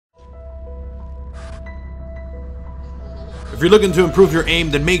If you're looking to improve your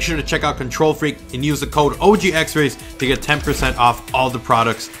aim, then make sure to check out Control Freak and use the code OGXRAYZ to get 10% off all the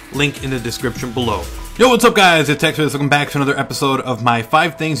products. Link in the description below. Yo, what's up guys, it's XRAYZ. Welcome back to another episode of my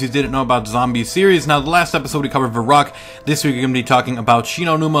 5 Things You Didn't Know About Zombies series. Now, the last episode we covered Varrock. This week we're going to be talking about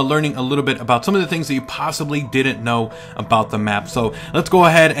Numa, learning a little bit about some of the things that you possibly didn't know about the map. So let's go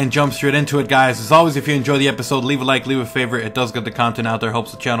ahead and jump straight into it, guys. As always, if you enjoy the episode, leave a like, leave a favorite. It does get the content out there,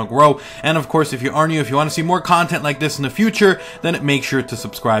 helps the channel grow. And of course, if you are new, if you want to see more content like this in the future, then make sure to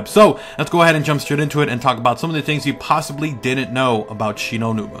subscribe. So let's go ahead and jump straight into it and talk about some of the things you possibly didn't know about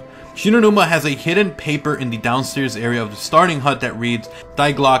Numa. Numa has a hidden paper in the downstairs area of the starting hut that reads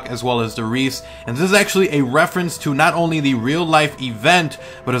Die Glock as well as the Rayz, and this is actually a reference to not only the real life event,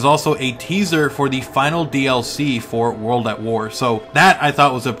 but is also a teaser for the final DLC for World at War. So that I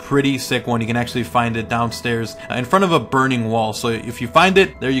thought was a pretty sick one. You can actually find it downstairs in front of a burning wall. So if you find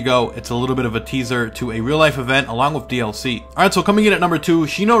it, there you go. It's a little bit of a teaser to a real life event along with DLC. Alright, so coming in at number 2,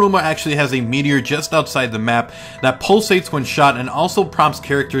 Numa actually has a meteor just outside the map that pulsates when shot and also prompts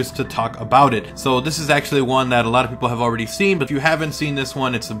characters to talk about it. So this is actually one that a lot of people have already seen, but if you haven't seen this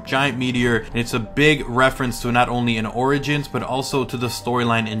one, it's a giant meteor and it's a big reference to not only in Origins but also to the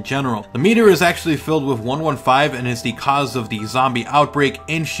storyline in general. The meteor is actually filled with 115 and is the cause of the zombie outbreak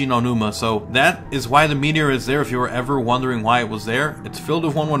in Numa. So that is why the meteor is there. If you were ever wondering why it was there, it's filled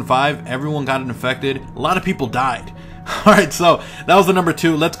with 115. Everyone got infected. A lot of people died. Alright, so that was the number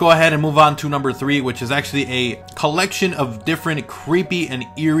 2. Let's go ahead and move on to number 3, which is actually a collection of different creepy and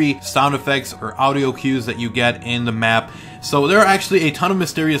eerie sound effects or audio cues that you get in the map. So there are actually a ton of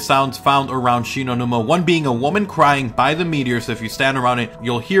mysterious sounds found around Numa, one being a woman crying by the meteor, so if you stand around it,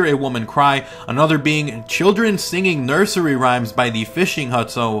 you'll hear a woman cry. Another being children singing nursery rhymes by the fishing hut,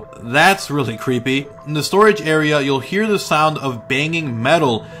 so that's really creepy. In the storage area, you'll hear the sound of banging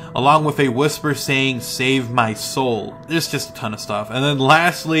metal, along with a whisper saying, "Save my soul." There's just a ton of stuff. And then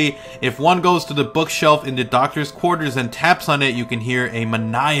lastly, if one goes to the bookshelf in the doctor's quarters and taps on it, you can hear a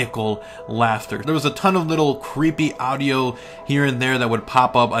maniacal laughter. There was a ton of little creepy audio here and there that would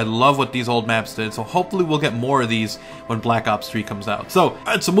pop up. I love what these old maps did, so hopefully we'll get more of these when Black Ops 3 comes out. So,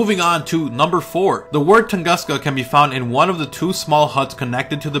 alright, so moving on to number 4. The word Tunguska can be found in one of the 2 small huts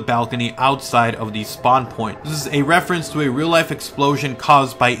connected to the balcony outside of the spawn point. This is a reference to a real-life explosion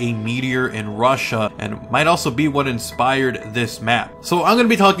caused by a meteor in Russia, and might also be what inspired this map. So I'm going to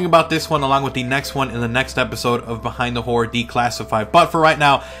be talking about this one along with the next one in the next episode of Behind the Horror Declassified. But for right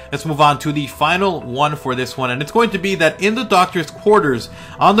now, let's move on to the final one for this one, and it's going to be that in the doctor's quarters,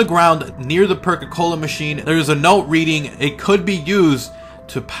 on the ground near the Perca-Cola machine, there's a note reading, "It could be used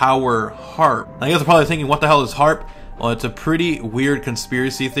to power HARP." Now you guys are probably thinking, what the hell is HARP? Well, it's a pretty weird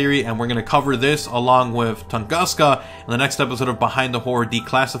conspiracy theory, and we're going to cover this along with Tunguska in the next episode of Behind the Horror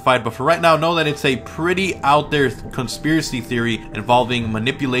Declassified. But for right now, know that it's a pretty out there conspiracy theory involving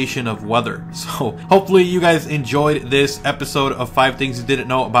manipulation of weather. So hopefully you guys enjoyed this episode of 5 Things You Didn't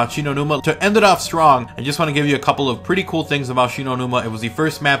Know About Numa. To end it off strong, I just want to give you a couple of pretty cool things about Numa. It was the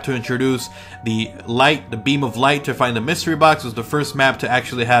first map to introduce the light, the beam of light to find the mystery box. It was the first map to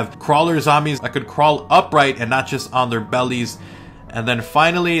actually have crawler zombies that could crawl upright and not just on their bellies. And then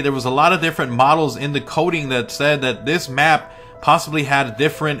finally, there was a lot of different models in the coding that said that this map possibly had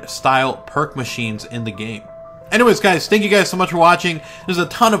different style perk machines in the game. Anyways, guys, thank you guys so much for watching. There's a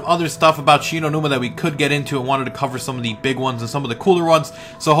ton of other stuff about Numa that we could get into. I wanted to cover some of the big ones and some of the cooler ones.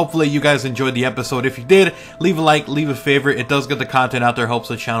 So hopefully you guys enjoyed the episode. If you did, leave a like, leave a favorite. It does get the content out there, helps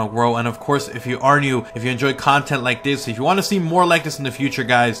the channel grow. And of course, if you are new, if you enjoy content like this, if you want to see more like this in the future,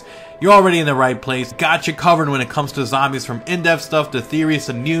 guys, you're already in the right place. Got you covered when it comes to zombies, from in-depth stuff to theories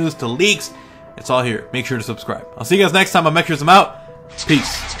to news to leaks. It's all here. Make sure to subscribe. I'll see you guys next time. I'm XRAYZ. I'm out.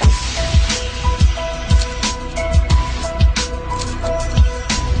 Peace.